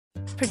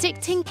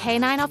Predicting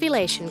canine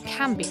ovulation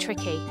can be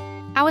tricky.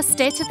 Our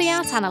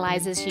state-of-the-art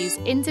analyzers use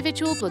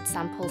individual blood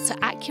samples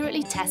to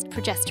accurately test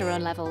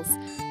progesterone levels,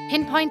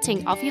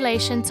 pinpointing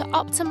ovulation to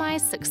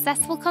optimize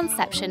successful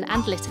conception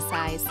and litter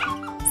size.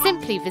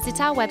 Simply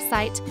visit our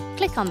website,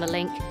 click on the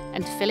link,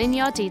 and fill in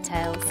your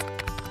details.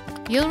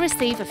 You'll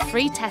receive a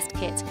free test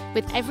kit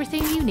with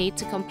everything you need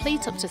to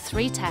complete up to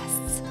 3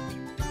 tests.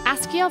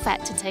 Ask your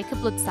vet to take a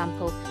blood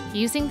sample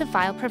using the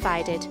vial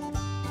provided.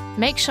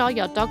 Make sure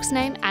your dog's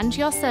name and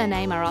your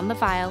surname are on the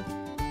vial.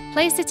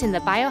 Place it in the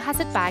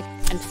biohazard bag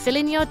and fill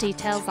in your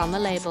details on the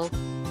label.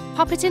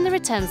 Pop it in the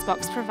returns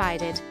box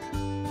provided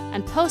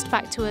and post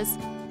back to us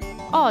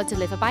or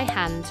deliver by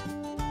hand.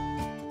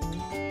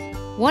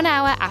 1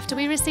 hour after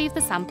we receive the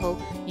sample,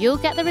 you'll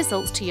get the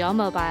results to your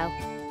mobile.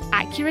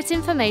 Accurate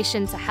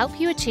information to help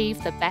you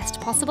achieve the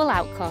best possible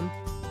outcome.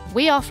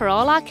 We offer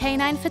all our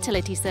canine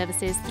fertility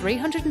services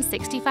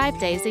 365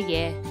 days a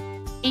year.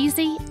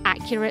 Easy,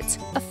 accurate,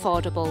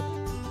 affordable.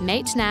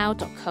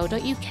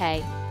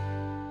 matenow.co.uk